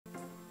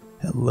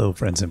Hello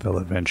friends and fellow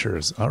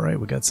adventurers. Alright,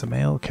 we got some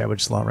mail,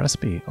 cabbage slaw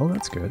recipe. Oh,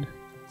 that's good.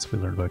 So we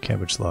learned about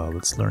cabbage slaw.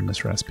 Let's learn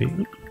this recipe.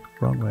 Oop,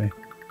 wrong way.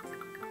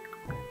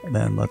 And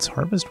then let's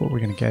harvest what we're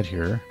going to get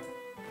here.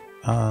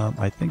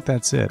 I think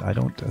that's it. I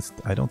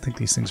don't think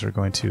these things are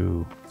going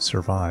to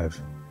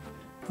survive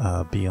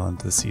beyond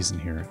the season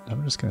here.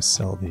 I'm just going to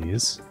sell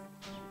these.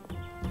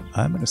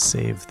 I'm going to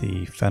save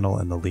the fennel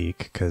and the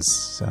leek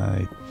because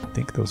I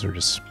think those are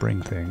just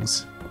spring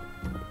things.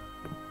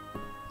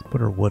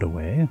 Put our wood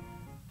away.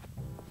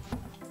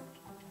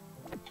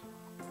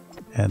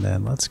 And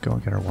then let's go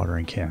and get our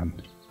watering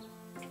can.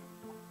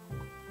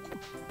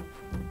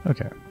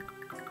 Okay.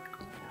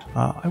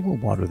 I will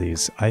water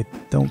these. I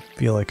don't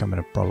feel like I'm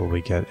going to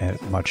probably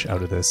get much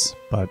out of this,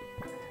 but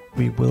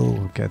we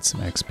will get some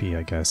XP,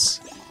 I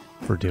guess,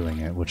 for doing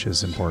it, which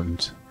is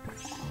important.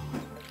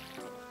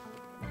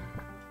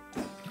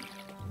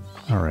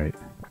 Alright.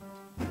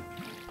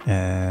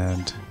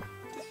 And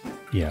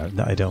yeah,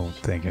 I don't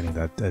think any of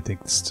that, I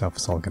think stuff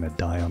is all going to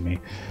die on me.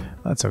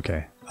 That's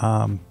okay.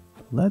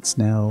 Let's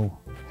now...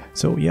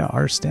 So yeah,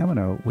 our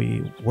stamina,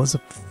 we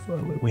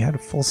had a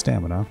full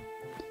stamina,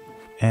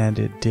 and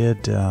it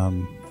did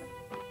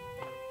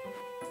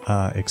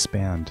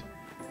expand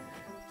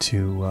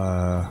to,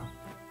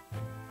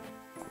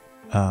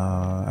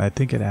 I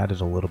think it added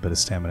a little bit of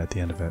stamina at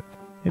the end of it.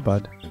 Hey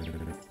bud.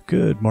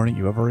 Good morning,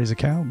 you ever raise a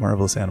cow?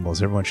 Marvelous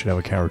animals, everyone should have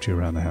a cow or two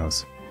around the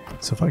house.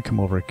 So if I come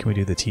over, can we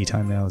do the tea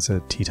time now? Is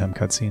it a tea time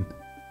cutscene?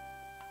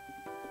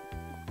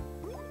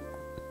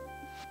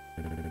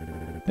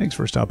 Thanks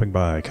for stopping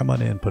by. Come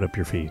on in, put up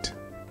your feet.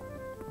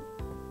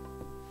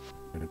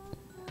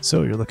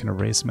 So, you're looking to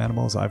raise some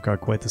animals? I've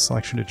got quite the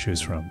selection to choose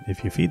from.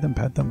 If you feed them,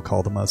 pet them,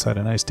 call them outside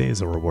on nice days,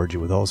 they'll reward you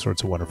with all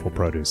sorts of wonderful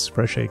produce.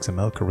 Fresh eggs and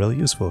milk are really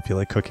useful if you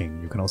like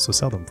cooking. You can also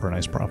sell them for a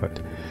nice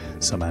profit.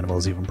 Some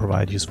animals even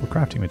provide useful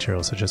crafting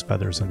materials such as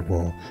feathers and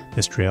wool.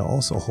 Mistria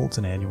also holds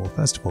an annual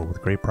festival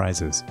with great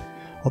prizes.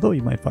 Although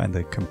you might find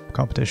the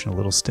competition a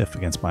little stiff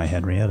against my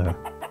Henrietta.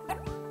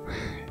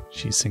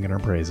 She's singing her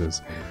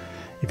praises.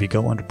 If you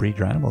go on to breed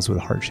your animals with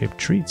heart-shaped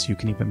treats, you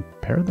can even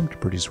pair them to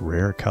produce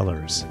rare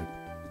colors.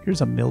 Here's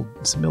some milled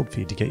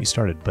feed to get you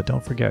started, but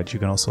don't forget you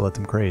can also let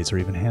them graze or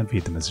even hand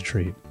feed them as a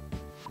treat.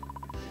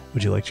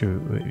 Would you like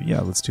to...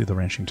 yeah, let's do the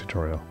ranching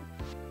tutorial.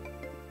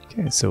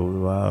 Okay,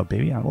 so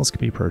baby animals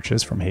can be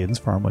purchased from Hayden's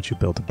farm once you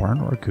build a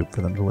barn or a coop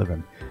for them to live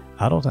in.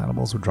 Adult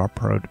animals will drop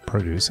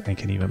produce and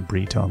can even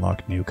breed to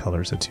unlock new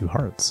colors at 2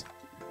 hearts.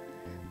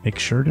 Make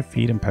sure to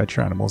feed and pet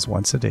your animals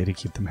once a day to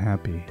keep them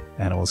happy.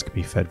 Animals can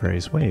be fed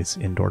various ways.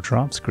 Indoor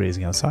drops,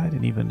 grazing outside,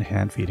 and even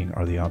hand feeding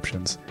are the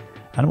options.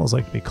 Animals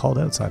like to be called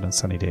outside on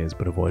sunny days,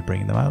 but avoid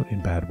bringing them out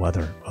in bad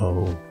weather.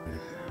 Oh.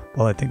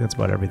 Well, I think that's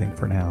about everything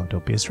for now.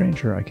 Don't be a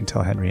stranger. I can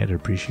tell Henrietta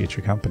appreciates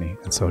your company,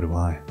 and so do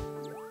I.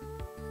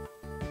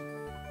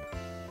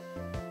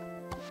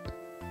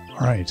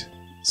 Alright.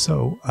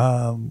 So,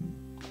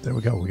 there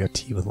we go. We got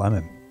tea with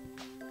lemon.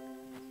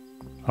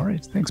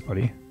 Alright, thanks,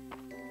 buddy.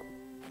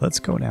 Let's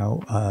go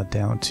now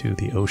down to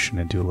the ocean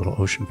and do a little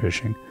ocean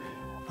fishing.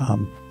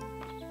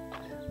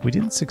 We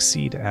didn't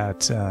succeed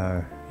at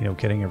you know,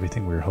 getting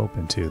everything we were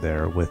hoping to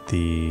there with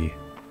the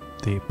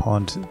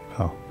pond.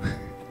 Oh,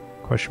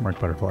 question mark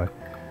butterfly.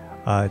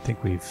 I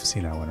think we've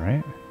seen that one,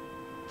 right?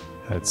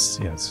 It's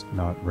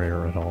not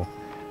rare at all.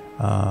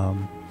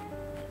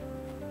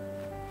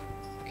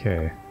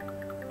 Okay.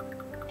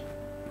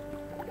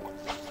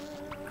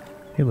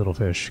 Hey, little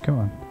fish, come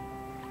on.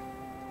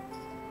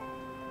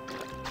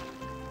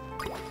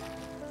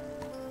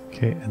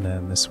 Okay, and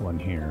then this one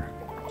here.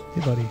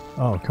 Hey, buddy.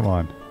 Oh, come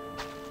on.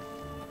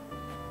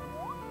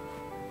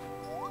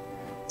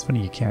 It's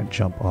funny you can't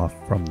jump off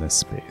from this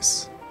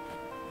space.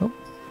 Oh.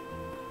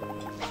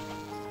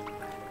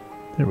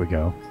 There we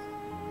go.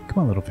 Come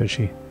on, little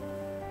fishy.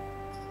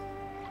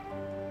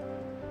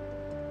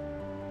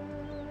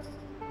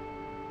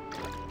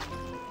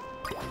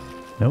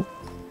 Nope.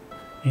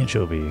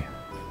 Anchovy.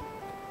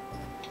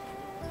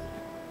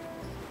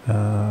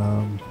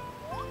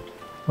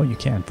 Oh, you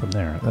can from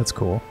there. That's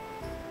cool.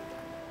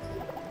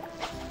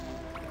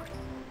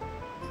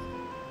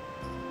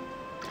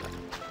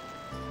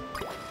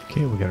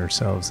 Okay, we got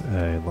ourselves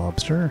a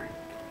lobster.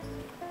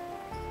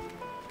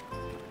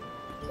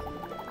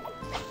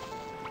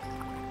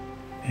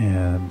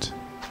 And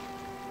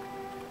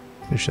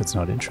fish that's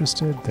not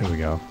interested. There we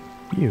go.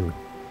 You.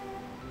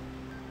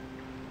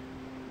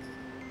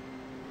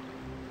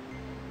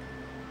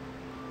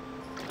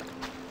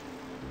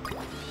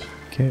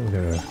 Okay, we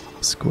got a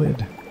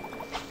squid.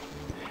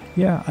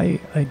 Yeah,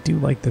 I do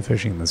like the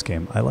fishing in this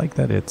game. I like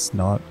that it's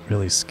not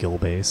really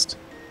skill-based.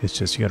 It's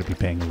just you got to be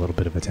paying a little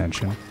bit of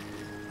attention.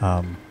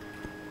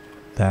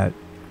 That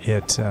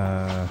it's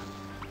a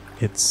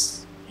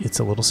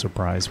little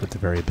surprised with the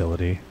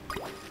variability.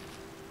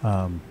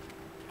 I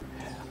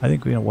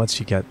think, you know, once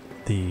you get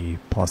the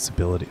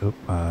possibility,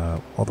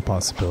 all the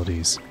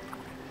possibilities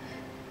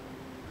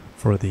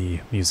for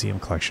the museum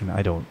collection,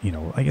 I don't, you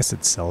know, I guess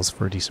it sells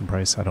for a decent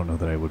price. I don't know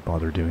that I would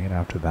bother doing it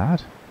after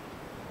that.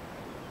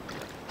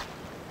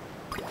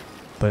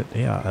 But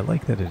yeah, I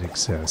like that it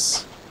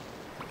exists.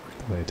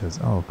 the way it does.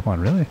 Oh, come on,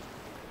 really?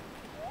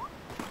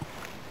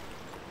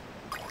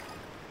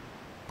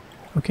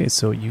 Okay,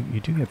 so you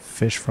do get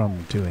fish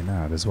from doing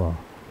that as well.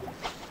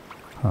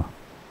 Huh.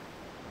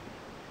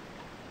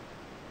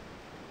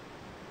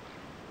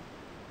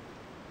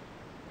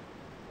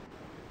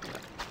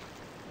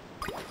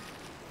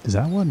 Is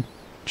that one?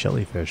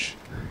 Jellyfish.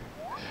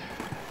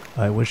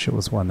 I wish it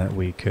was one that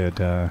we could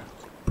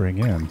bring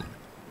in.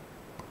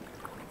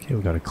 Okay,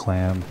 we got a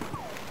clam.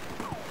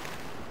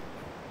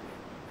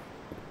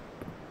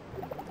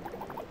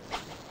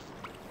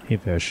 Hey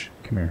fish,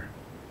 come here.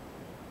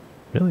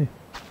 Really?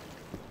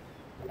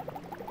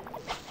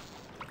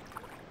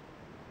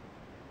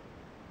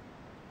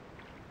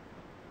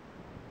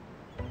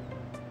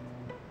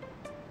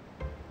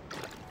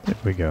 There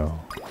we go.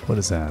 What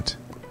is that?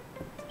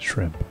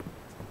 Shrimp.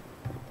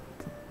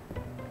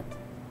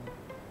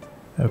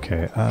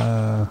 Okay,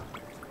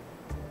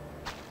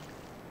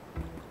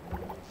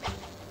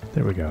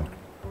 there we go.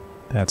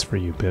 That's for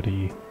you,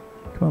 Biddy.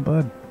 Come on,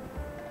 bud.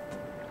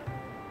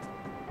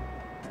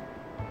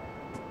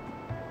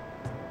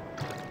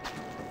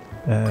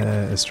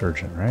 A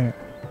sturgeon, right?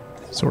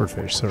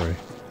 Swordfish, sorry.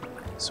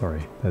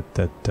 Sorry,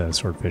 that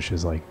swordfish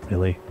is like,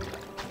 really?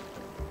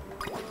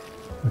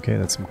 Okay,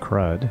 that's some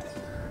crud.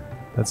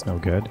 That's no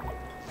good.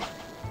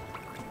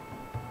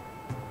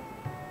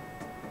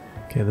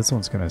 Okay, this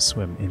one's gonna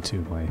swim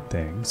into my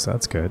thing, so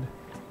that's good.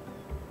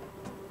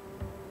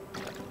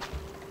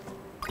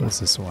 What is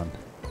this one?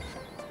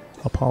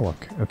 A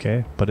pollock,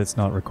 okay, but it's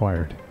not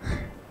required.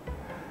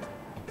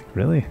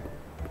 Really?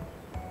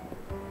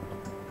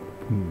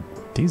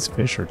 These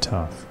fish are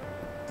tough.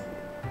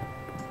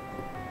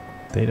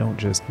 They don't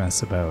just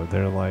mess about.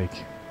 They're like,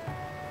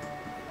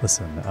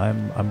 listen,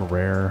 I'm a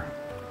rare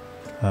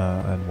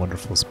and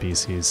wonderful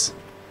species.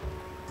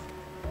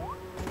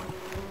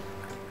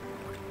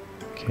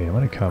 Okay, I'm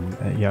gonna come.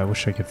 Yeah, I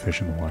wish I could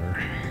fish in the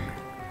water.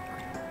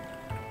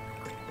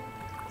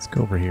 Let's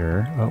go over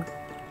here. Oh.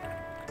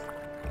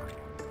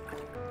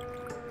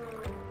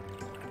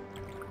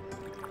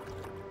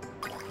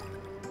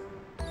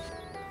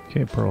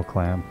 Okay, pearl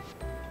clam.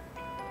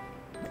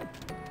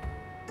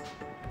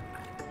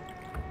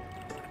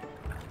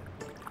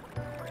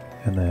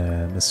 And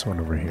then this one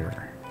over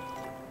here.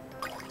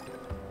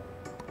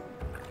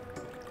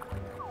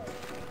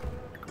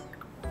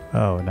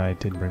 Oh, and I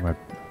didn't bring my...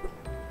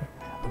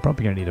 I'm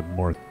probably going to need a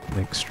more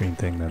extreme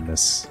thing than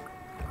this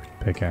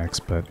pickaxe,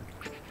 but...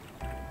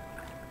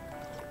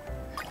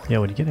 Yeah,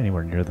 when you get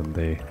anywhere near them,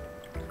 the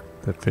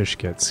fish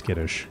get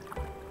skittish.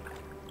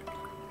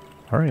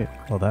 Alright,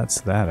 well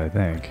that's that, I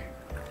think.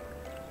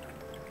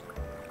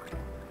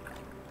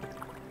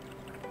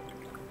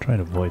 Trying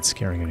to avoid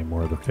scaring any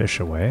more of the fish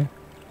away.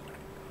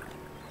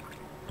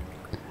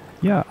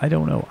 Yeah, I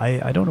don't know.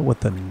 I don't know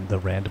what the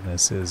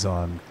randomness is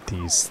on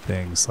these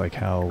things, like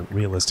how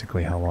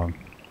realistically how long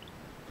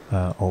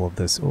all of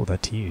this... Oh,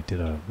 that tea did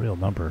a real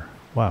number.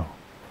 Wow.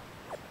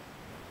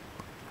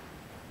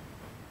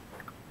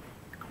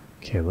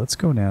 Okay, let's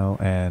go now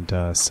and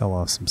sell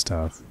off some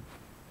stuff.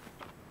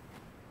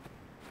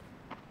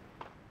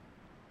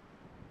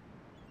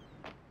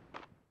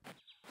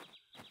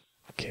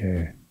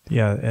 Okay,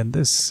 yeah, and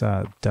this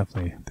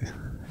definitely,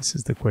 this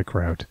is the quick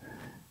route.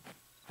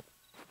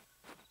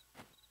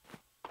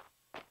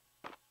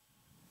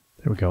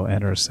 There we go,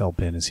 and our sell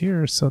bin is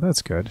here, so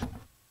that's good.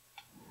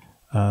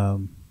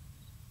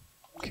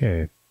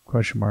 Okay,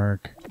 question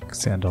mark,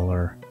 sand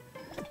dollar,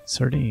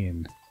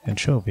 sardine,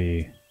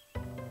 anchovy,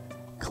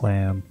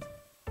 clam,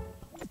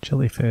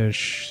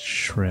 jellyfish,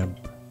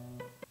 shrimp,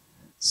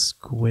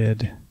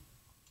 squid.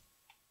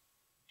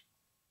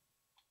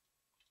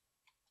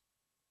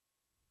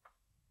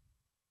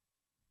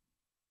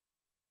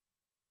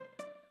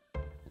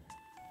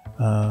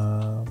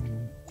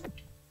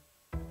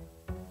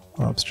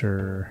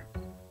 Lobster,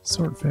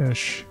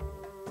 swordfish,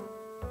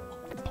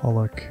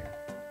 pollock,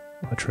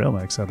 a trail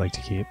mix I'd like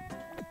to keep.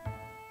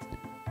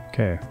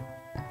 Okay,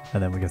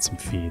 and then we get some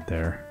feed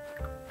there.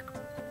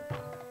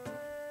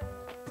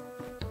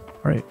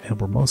 Alright,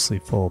 and we're mostly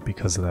full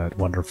because of that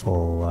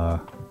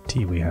wonderful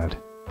tea we had.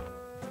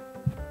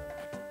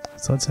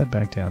 So let's head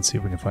back down, see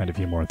if we can find a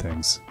few more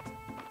things.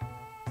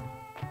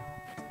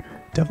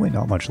 Definitely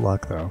not much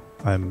luck though.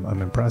 I'm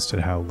impressed at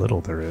how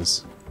little there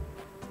is.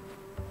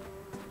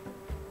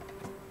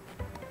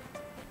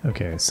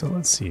 Okay, so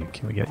let's see.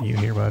 Can we get you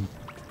here, bud?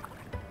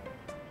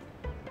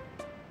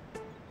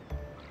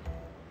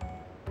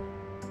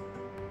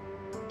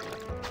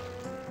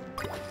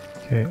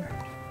 Okay.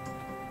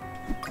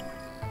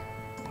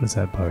 What is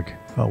that bug?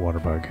 Oh, water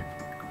bug.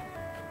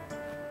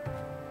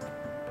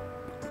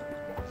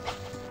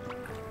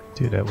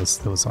 Dude, that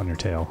was on your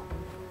tail.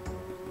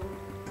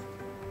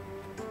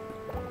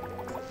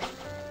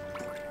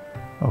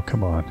 Oh,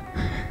 come on.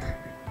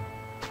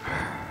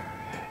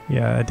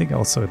 Yeah, I think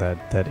also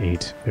that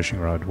 8 fishing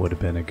rod would have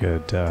been a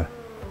good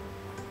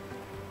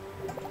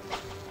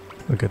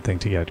thing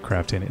to get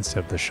crafted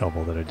instead of the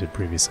shovel that I did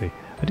previously.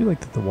 I do like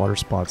that the water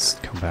spots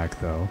come back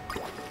though,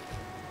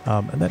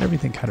 and that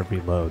everything kind of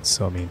reloads.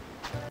 So I mean,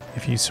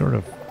 if you sort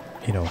of,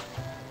 you know,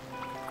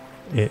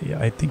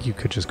 I think you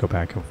could just go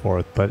back and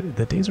forth, but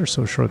the days are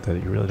so short that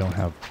you really don't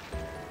have...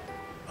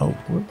 Oh,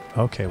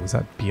 okay, was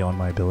that beyond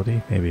my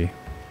ability? Maybe.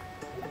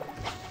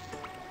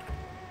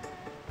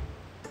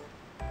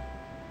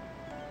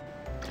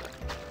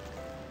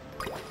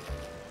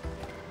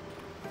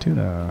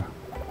 Tuna.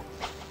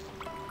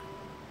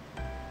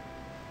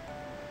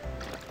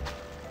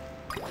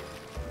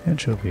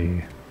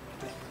 Anchovy.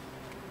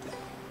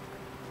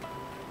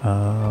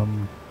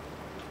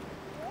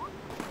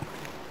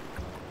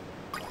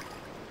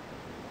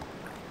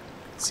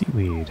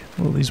 Seaweed.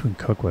 Well, at least we can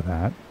cook with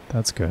that.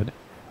 That's good.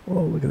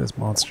 Whoa, look at this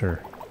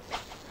monster.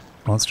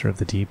 Monster of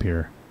the deep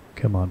here.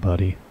 Come on,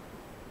 buddy.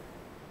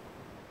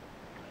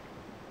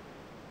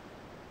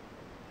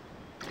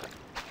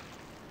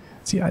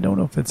 See, I don't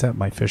know if it's at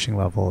my fishing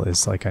level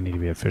is like I need to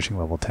be at fishing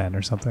level 10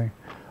 or something.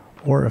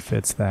 Or if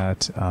it's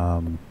that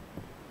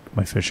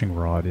my fishing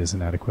rod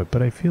isn't adequate.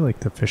 But I feel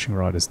like the fishing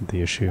rod isn't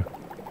the issue.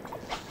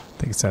 I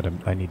think it's that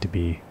I need to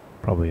be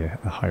probably a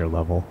higher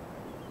level.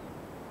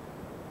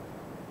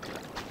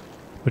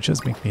 Which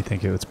does make me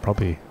think it's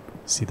probably...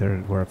 See,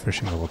 there we're at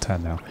fishing level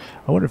 10 now.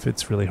 I wonder if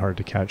it's really hard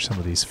to catch some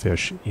of these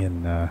fish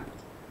in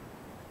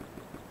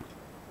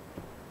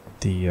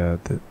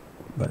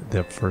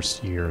the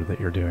first year that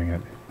you're doing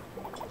it.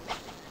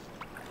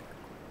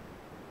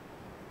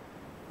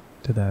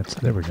 Did that?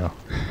 There we go.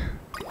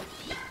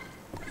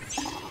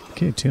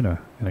 Okay,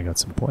 tuna, and I got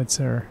some points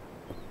there.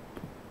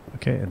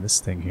 Okay, and this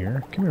thing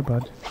here. Come here,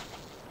 bud.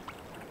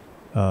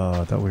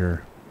 I thought we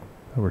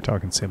were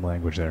talking the same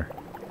language there.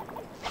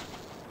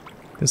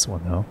 This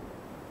one, though.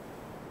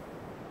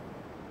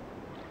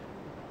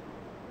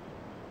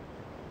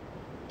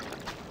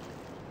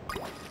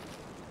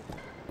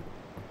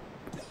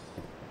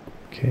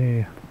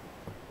 Okay.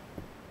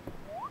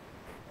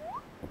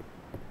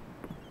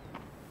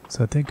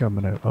 So I think I'm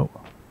gonna... Oh.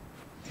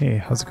 Hey,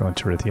 how's it going,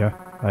 Terithia?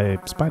 I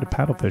spied a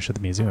paddlefish at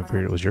the museum and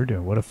figured it was your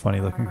doing. What a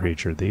funny looking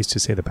creature. They used to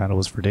say the paddle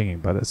was for digging,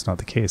 but that's not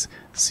the case.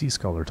 The sea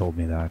scholar told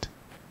me that.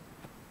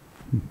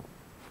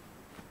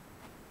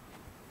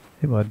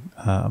 Hey bud,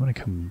 I'm gonna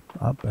come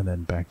up and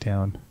then back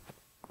down.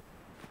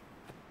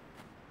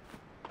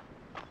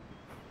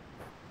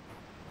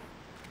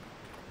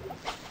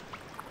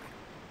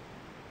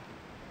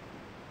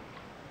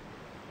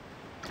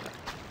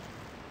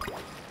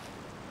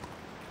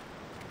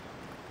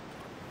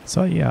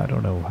 So yeah, I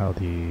don't know how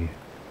in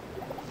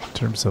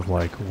terms of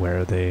like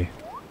where they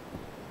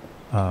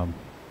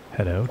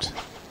head out.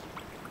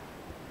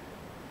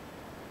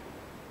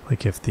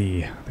 Like if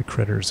the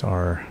critters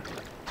are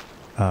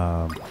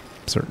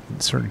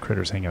certain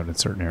critters hang out in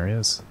certain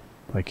areas.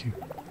 Like,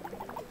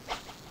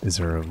 is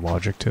there a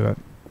logic to it?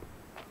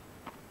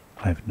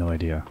 I have no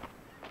idea.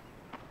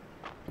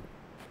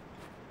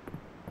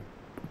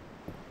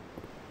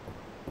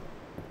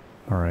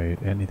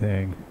 Alright,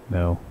 anything?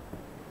 No.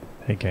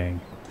 Hey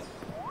gang.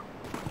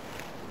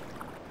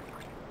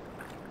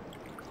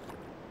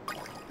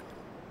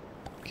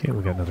 Okay,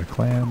 we got another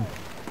clam.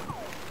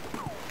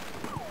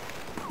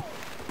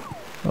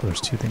 Oh,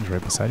 there's two things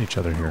right beside each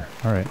other here.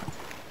 Alright.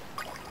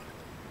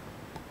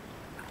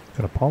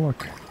 Got a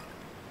pollock.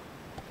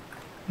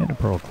 And a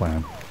pearl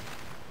clam.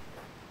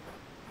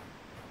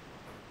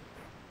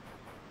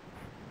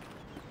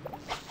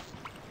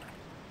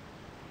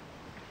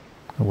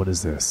 Oh, what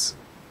is this?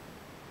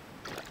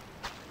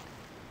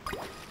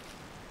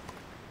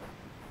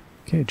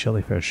 Okay,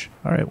 jellyfish.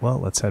 Alright, well,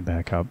 let's head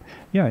back up.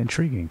 Yeah,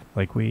 intriguing.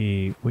 Like,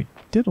 we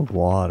did a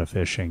lot of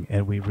fishing,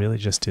 and we really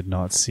just did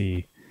not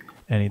see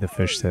any of the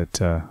fish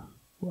that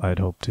I'd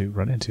hoped to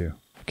run into.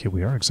 Okay,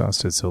 we are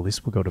exhausted, so at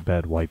least we'll go to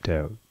bed wiped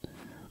out.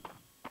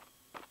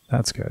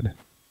 That's good.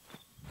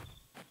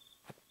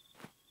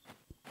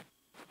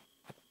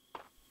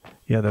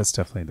 Yeah, that's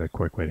definitely the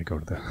quick way to go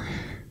to the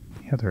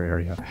other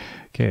area.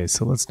 Okay,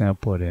 so let's now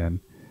put in...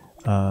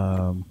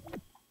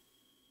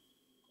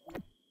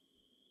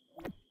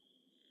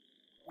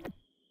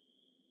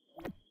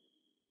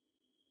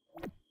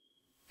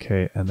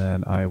 okay, and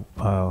then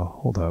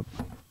hold up.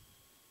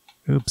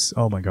 Oops,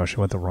 oh my gosh,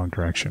 I went the wrong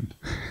direction.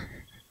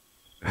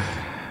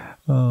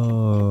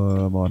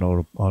 Oh, I'm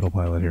on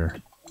autopilot here.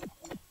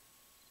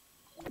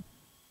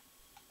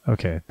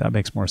 Okay, that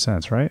makes more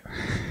sense, right?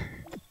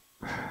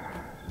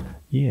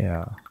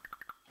 Yeah.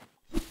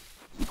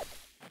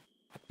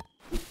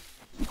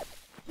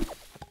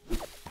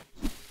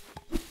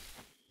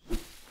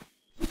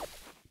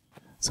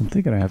 So I'm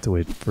thinking I have to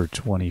wait for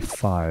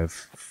 25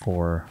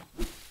 for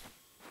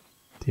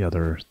the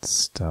other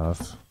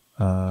stuff.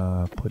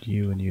 Put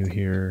you and you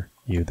here,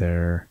 you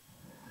there.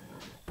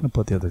 I'm gonna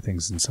put the other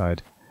things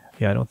inside.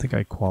 Yeah, I don't think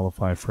I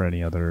qualify for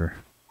any other...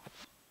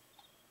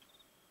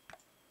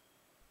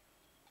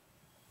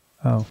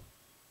 Oh.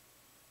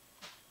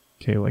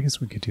 Okay, well I guess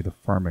we could do the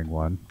farming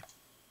one.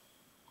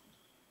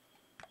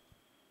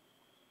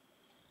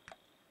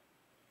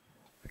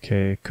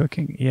 Okay,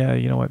 cooking. Yeah,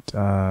 you know what?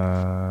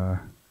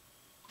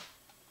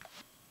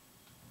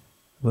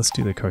 Let's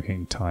do the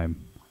cooking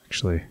time,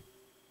 actually.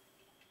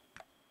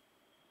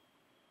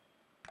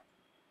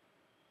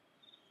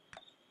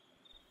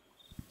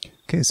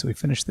 Okay, so we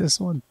finished this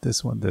one,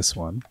 this one, this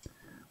one.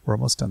 We're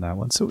almost done that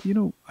one. So, you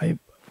know,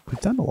 we've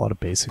done a lot of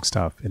basic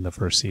stuff in the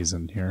first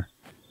season here.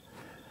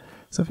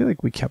 So I feel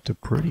like we kept a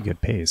pretty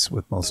good pace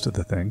with most of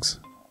the things.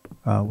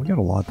 We got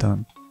a lot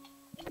done.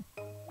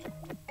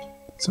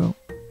 So,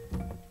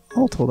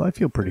 all told, I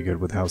feel pretty good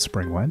with how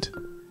spring went.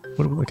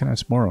 What are we looking at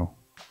tomorrow?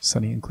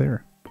 Sunny and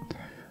clear.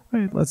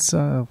 Alright, let's,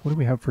 what do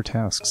we have for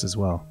tasks as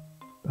well?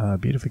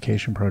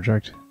 Beautification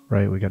project.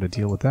 Right, we got to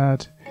deal with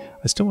that.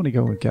 I still want to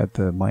go and get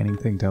the mining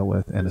thing dealt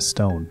with and a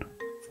stone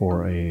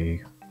for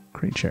a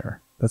crate chair.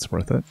 That's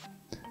worth it.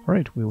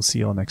 Alright, we will see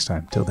you all next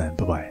time. Till then,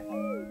 bye-bye.